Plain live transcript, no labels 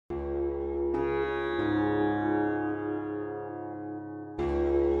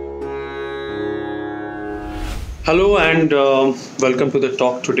Hello and welcome to the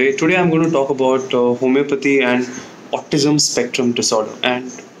talk today. Today I'm going to talk about homeopathy and autism spectrum disorder. And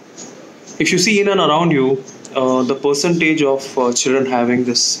if you see in and around you, the percentage of children having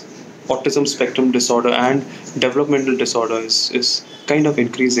this autism spectrum disorder and developmental disorder is kind of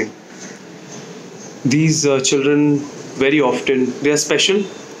increasing. These children very often they are special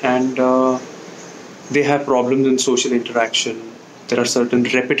and they have problems in social interaction. There are certain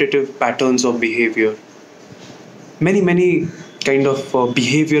repetitive patterns of behavior. Many kind of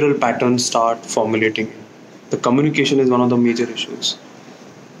behavioral patterns start formulating. The communication is one of the major issues.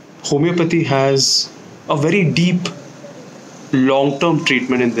 Homeopathy has a very deep long-term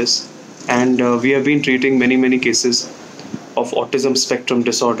treatment in this, and we have been treating many cases of autism spectrum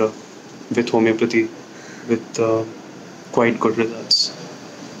disorder with homeopathy with quite good results.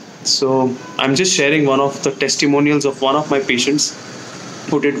 So I'm just sharing one of the testimonials of one of my patients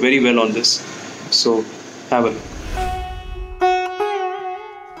who did very well on this. So have a look.